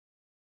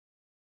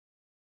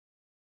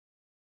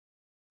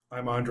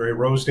I'm Andre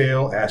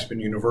Rosedale, Aspen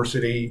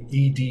University,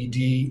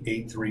 EDD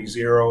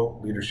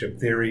 830, Leadership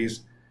Theories.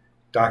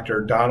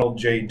 Dr. Donald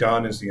J.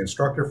 Dunn is the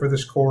instructor for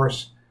this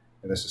course,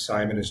 and this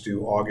assignment is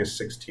due August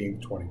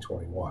 16,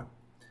 2021.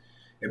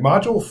 In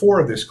Module 4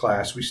 of this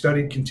class, we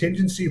studied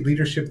contingency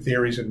leadership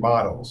theories and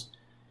models.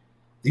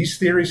 These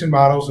theories and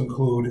models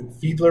include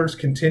Fiedler's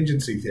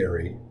contingency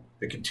theory,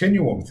 the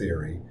continuum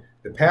theory,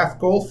 the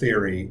path-goal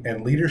theory,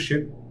 and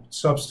leadership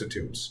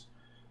substitutes.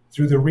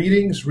 Through the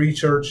readings,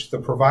 research, the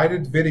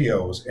provided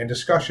videos, and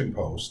discussion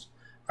posts,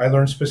 I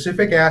learned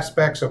specific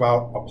aspects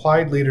about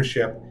applied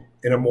leadership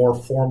in a more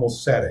formal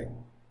setting.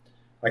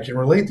 I can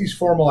relate these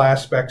formal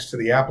aspects to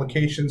the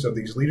applications of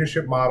these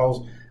leadership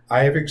models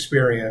I have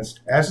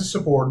experienced as a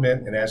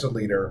subordinate and as a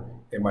leader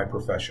in my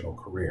professional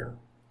career.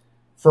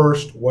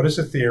 First, what is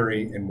a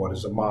theory and what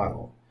is a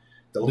model?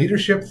 The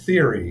leadership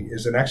theory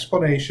is an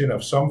explanation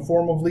of some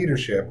form of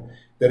leadership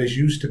that is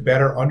used to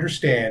better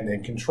understand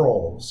and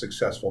control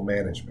successful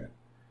management.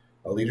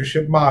 A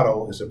leadership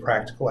model is a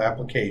practical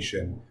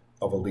application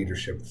of a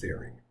leadership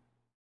theory.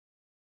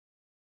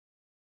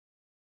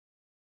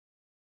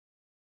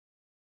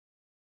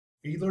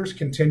 Fiedler's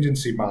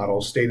contingency model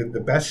stated the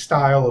best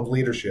style of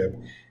leadership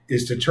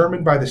is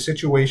determined by the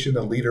situation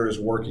the leader is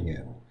working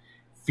in.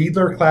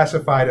 Fiedler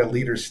classified a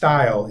leader's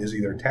style as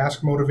either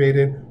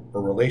task-motivated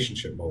or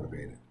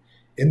relationship-motivated.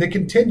 In the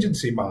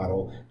contingency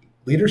model,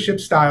 leadership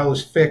style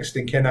is fixed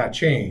and cannot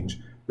change,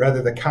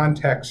 rather the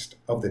context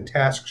of the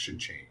task should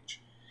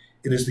change.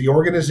 It is the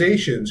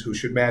organizations who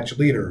should match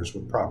leaders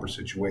with proper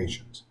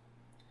situations.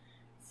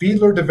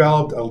 Fiedler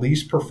developed a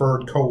least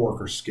preferred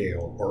coworker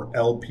scale, or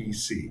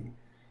LPC.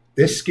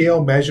 This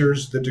scale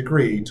measures the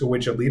degree to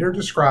which a leader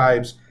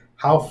describes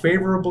how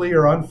favorably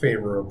or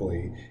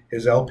unfavorably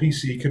his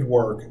LPC could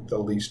work the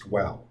least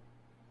well.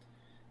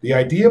 The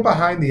idea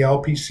behind the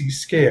LPC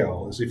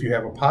scale is if you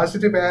have a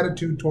positive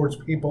attitude towards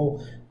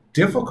people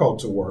difficult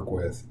to work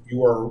with,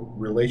 you are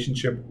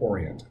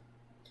relationship-oriented.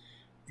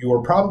 You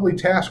are probably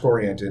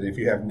task-oriented if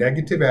you have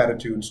negative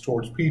attitudes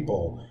towards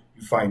people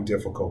you find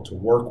difficult to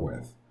work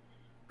with.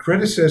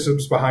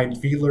 Criticisms behind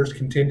Fiedler's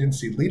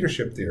contingency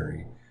leadership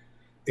theory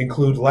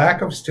include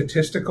lack of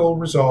statistical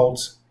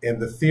results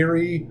and the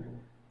theory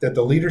that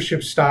the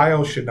leadership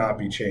style should not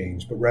be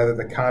changed, but rather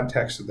the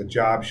context of the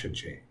job should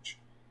change.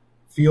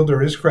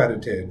 Fiedler is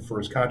credited for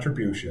his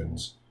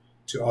contributions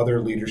to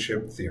other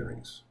leadership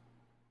theories.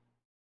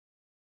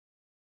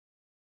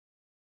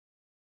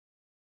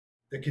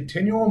 The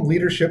continuum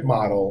leadership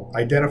model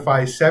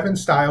identifies 7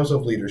 styles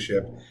of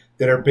leadership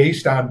that are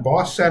based on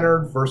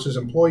boss-centered versus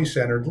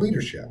employee-centered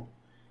leadership.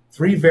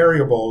 3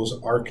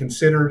 variables are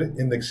considered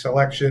in the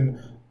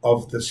selection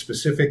of the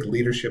specific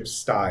leadership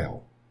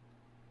style.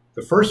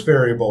 The first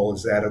variable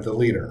is that of the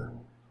leader.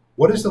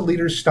 What is the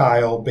leader's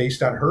style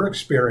based on her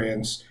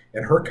experience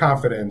and her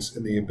confidence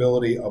in the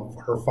ability of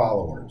her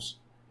followers?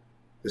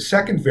 The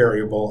second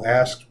variable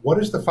asks, what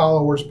is the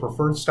follower's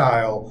preferred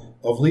style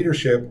of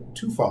leadership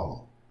to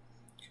follow?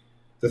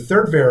 The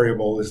third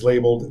variable is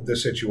labeled the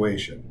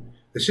situation.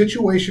 The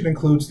situation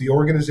includes the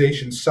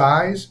organization's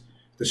size,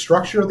 the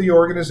structure of the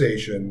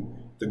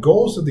organization, the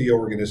goals of the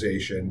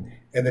organization,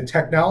 and the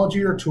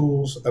technology or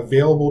tools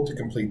available to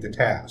complete the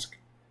task.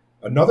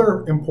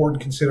 Another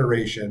important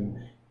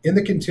consideration in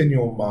the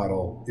continuum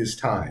model is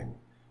time.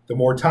 The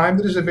more time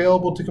that is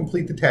available to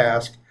complete the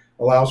task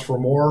allows for a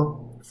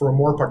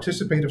more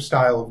participative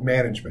style of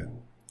management.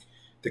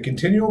 The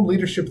continuum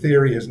leadership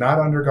theory has not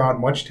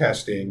undergone much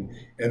testing,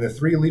 and the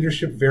 3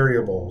 leadership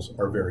variables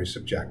are very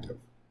subjective.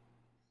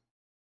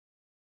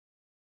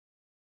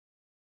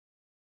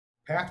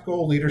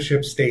 Path-goal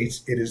leadership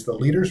states it is the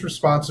leader's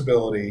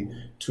responsibility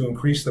to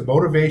increase the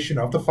motivation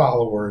of the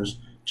followers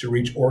to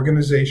reach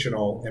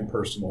organizational and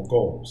personal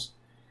goals.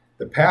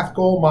 The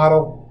path-goal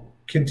model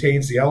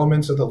contains the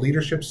elements of the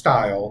leadership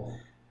style,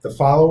 the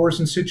followers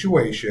and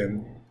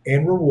situation,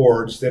 and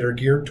rewards that are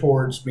geared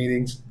towards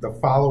meeting the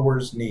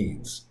follower's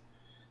needs.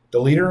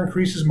 The leader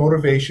increases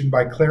motivation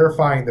by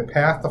clarifying the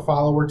path the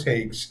follower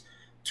takes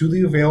to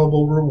the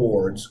available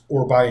rewards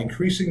or by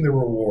increasing the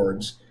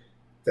rewards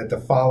that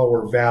the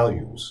follower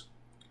values.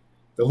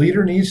 The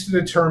leader needs to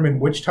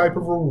determine which type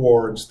of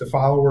rewards the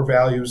follower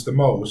values the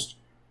most,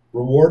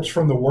 rewards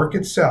from the work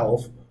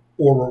itself,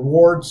 or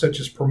rewards such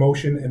as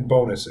promotion and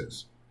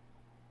bonuses.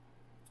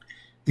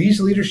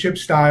 These leadership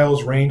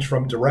styles range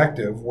from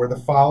directive, where the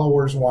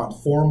followers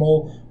want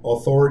formal,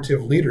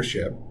 authoritative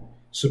leadership,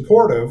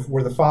 supportive,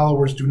 where the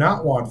followers do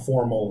not want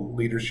formal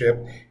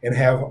leadership and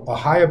have a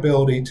high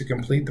ability to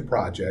complete the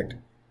project,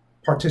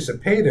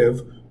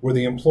 participative, where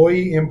the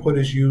employee input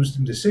is used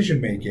in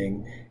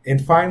decision-making,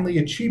 and finally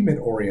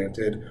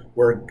achievement-oriented,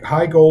 where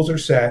high goals are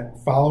set,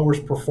 followers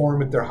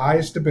perform at their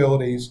highest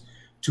abilities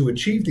to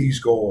achieve these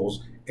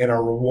goals, and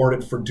are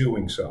rewarded for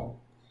doing so.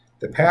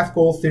 The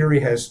path-goal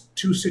theory has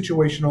 2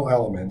 situational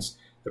elements,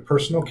 the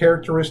personal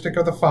characteristic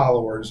of the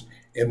followers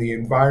and the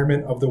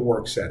environment of the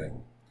work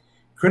setting.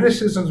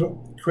 Criticisms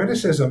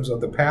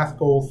of the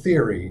path-goal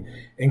theory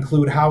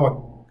include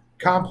how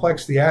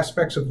complex the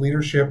aspects of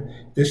leadership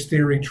this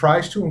theory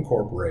tries to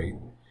incorporate,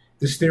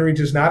 This theory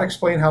does not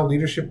explain how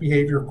leadership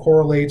behavior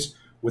correlates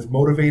with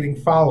motivating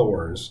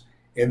followers,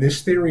 and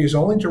this theory is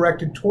only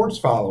directed towards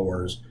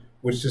followers,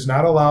 which does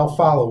not allow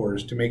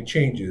followers to make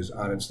changes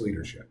on its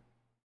leadership.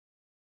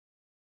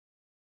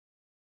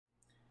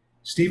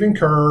 Stephen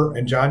Kerr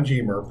and John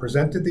Gemer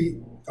presented the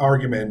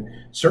argument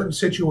certain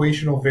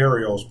situational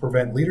variables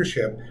prevent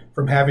leadership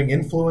from having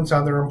influence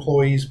on their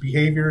employees'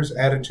 behaviors,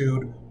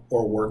 attitude,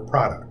 or work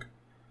product.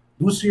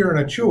 Lussier and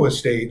Achua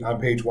state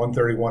on page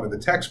 131 of the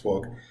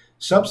textbook,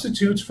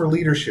 substitutes for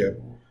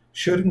leadership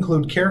should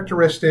include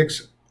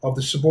characteristics of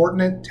the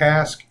subordinate,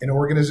 task, and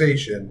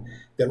organization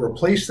that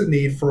replace the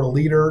need for a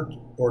leader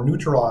or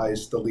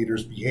neutralize the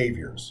leader's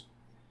behaviors.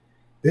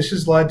 This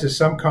has led to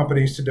some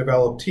companies to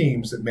develop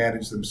teams that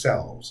manage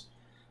themselves.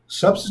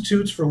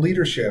 Substitutes for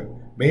leadership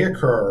may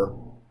occur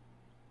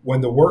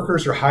when the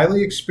workers are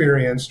highly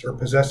experienced or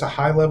possess a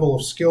high level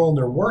of skill in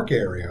their work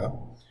area,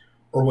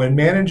 or when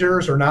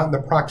managers are not in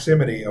the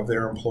proximity of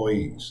their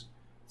employees.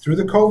 Through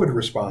the COVID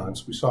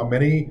response, we saw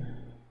many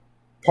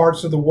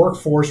parts of the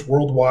workforce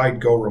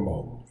worldwide go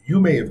remote. You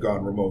may have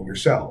gone remote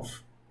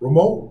yourself.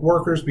 Remote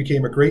workers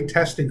became a great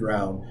testing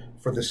ground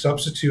for the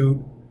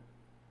substitute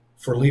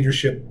for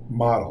leadership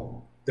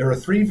model. There are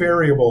three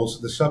variables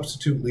of the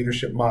substitute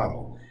leadership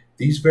model.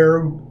 These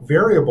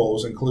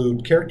variables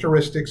include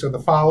characteristics of the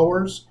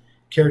followers,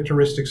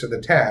 characteristics of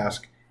the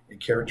task, and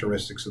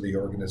characteristics of the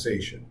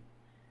organization.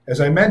 As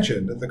I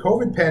mentioned, the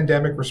COVID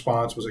pandemic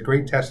response was a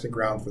great testing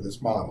ground for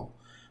this model,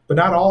 but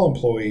not all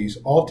employees,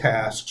 all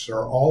tasks,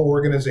 or all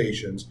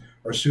organizations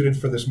are suited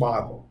for this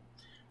model.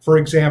 For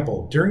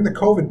example, during the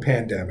COVID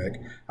pandemic,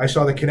 I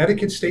saw the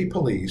Connecticut State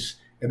Police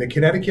and the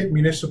Connecticut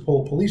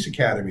Municipal Police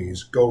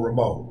Academies go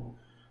remote.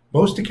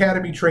 Most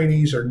academy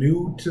trainees are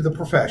new to the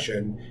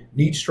profession,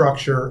 need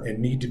structure, and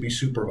need to be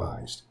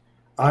supervised.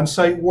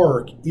 On-site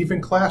work,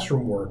 even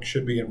classroom work,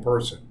 should be in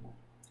person.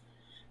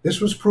 This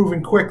was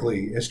proven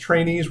quickly as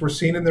trainees were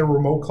seen in their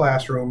remote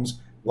classrooms,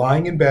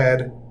 lying in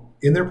bed,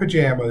 in their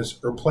pajamas,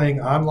 or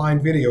playing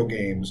online video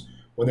games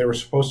when they were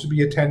supposed to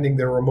be attending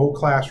their remote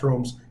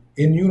classrooms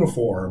in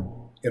uniform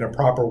in a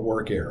proper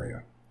work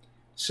area.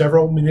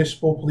 Several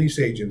municipal police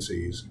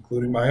agencies,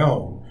 including my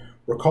own,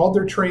 recalled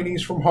their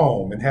trainees from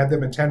home and had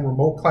them attend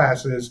remote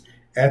classes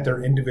at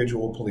their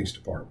individual police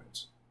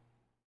departments.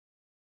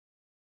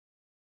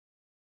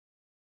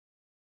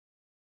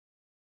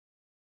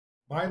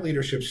 My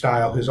leadership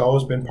style has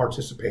always been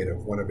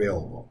participative when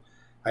available.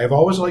 I have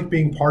always liked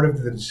being part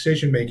of the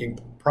decision-making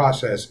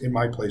process in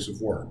my place of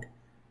work.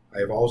 I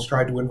have always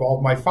tried to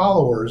involve my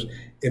followers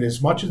in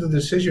as much of the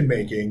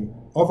decision-making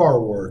of our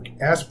work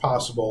as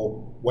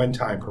possible when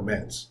time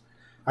permits.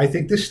 I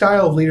think this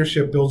style of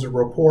leadership builds a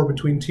rapport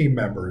between team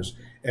members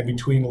and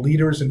between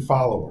leaders and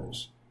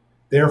followers.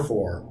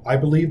 Therefore, I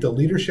believe the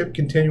leadership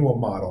continuum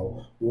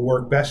model will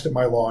work best at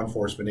my law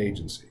enforcement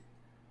agency.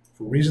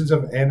 For reasons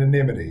of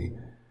anonymity,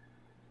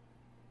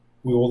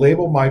 we will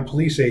label my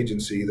police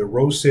agency the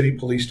Rose City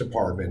Police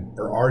Department,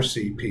 or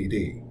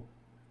RCPD.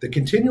 The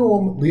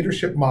continuum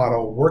leadership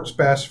model works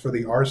best for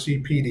the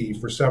RCPD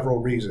for several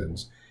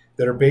reasons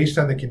that are based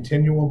on the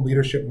continuum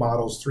leadership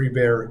model's three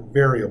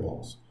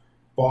variables: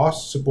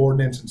 boss,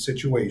 subordinates, and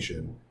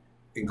situation,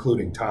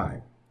 including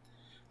time.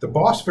 The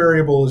boss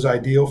variable is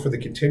ideal for the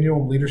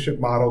continuum leadership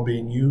model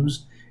being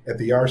used at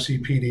the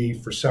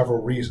RCPD for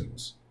several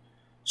reasons.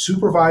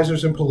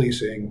 Supervisors in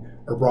policing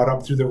are brought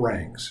up through the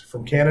ranks,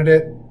 from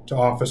candidate to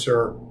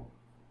officer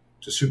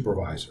to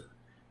supervisor.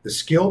 The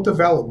skill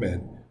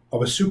development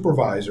of a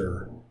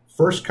supervisor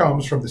first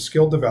comes from the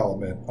skill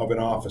development of an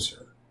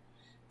officer.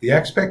 The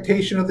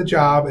expectation of the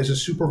job as a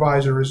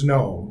supervisor is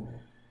known,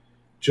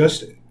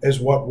 just as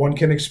what one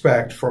can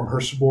expect from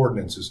her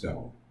subordinates is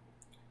known.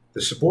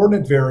 The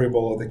subordinate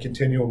variable of the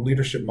continuum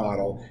leadership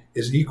model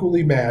is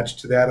equally matched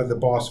to that of the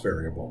boss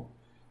variable.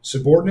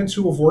 Subordinates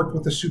who have worked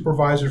with the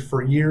supervisor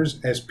for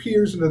years as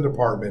peers in the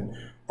department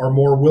are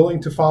more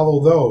willing to follow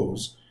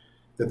those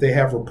that they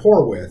have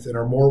rapport with and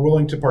are more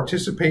willing to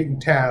participate in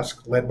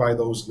tasks led by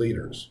those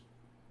leaders.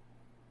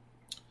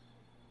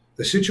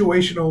 The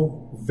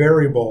situational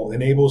variable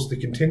enables the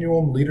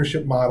continuum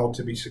leadership model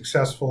to be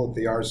successful at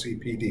the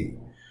RCPD.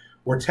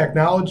 Where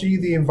technology,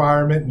 the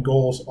environment, and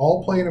goals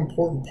all play an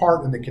important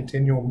part in the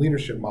continuum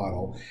leadership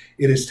model,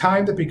 it is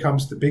time that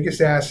becomes the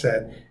biggest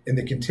asset in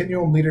the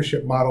continuum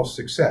leadership model's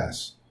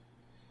success.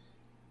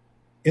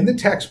 In the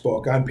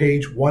textbook on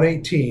page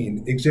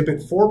 118, Exhibit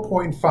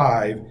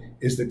 4.5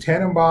 is the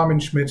Tannenbaum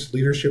and Schmidt's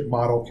leadership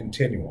model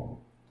continuum.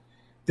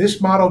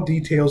 This model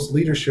details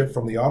leadership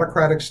from the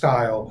autocratic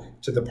style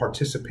to the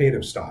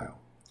participative style.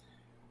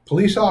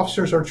 Police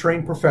officers are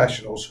trained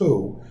professionals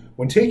who,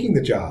 when taking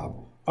the job,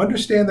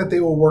 understand that they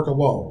will work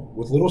alone,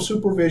 with little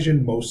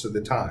supervision most of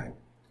the time.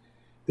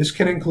 This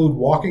can include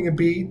walking a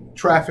beat,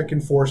 traffic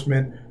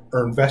enforcement,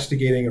 or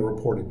investigating a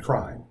reported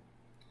crime.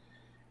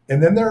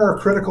 And then there are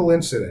critical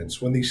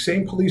incidents when these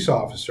same police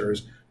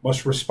officers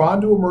must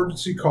respond to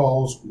emergency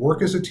calls,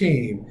 work as a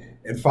team,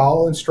 and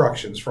follow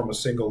instructions from a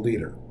single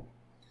leader.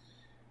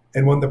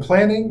 And when the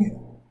planning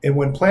And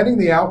when planning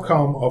the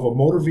outcome of a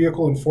motor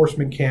vehicle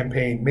enforcement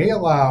campaign may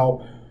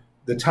allow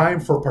the time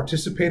for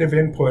participative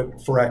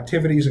input for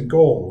activities and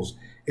goals,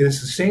 it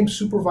is the same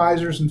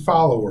supervisors and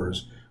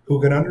followers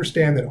who can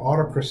understand that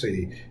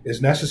autocracy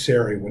is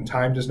necessary when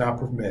time does not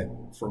permit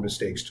for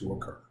mistakes to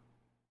occur.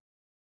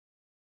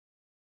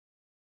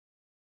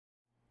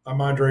 I'm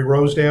Andre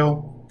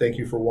Rosedale. Thank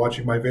you for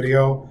watching my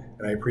video,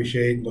 and I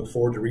appreciate and look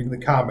forward to reading the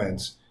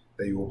comments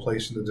that you will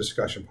place in the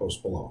discussion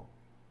post below.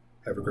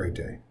 Have a great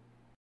day.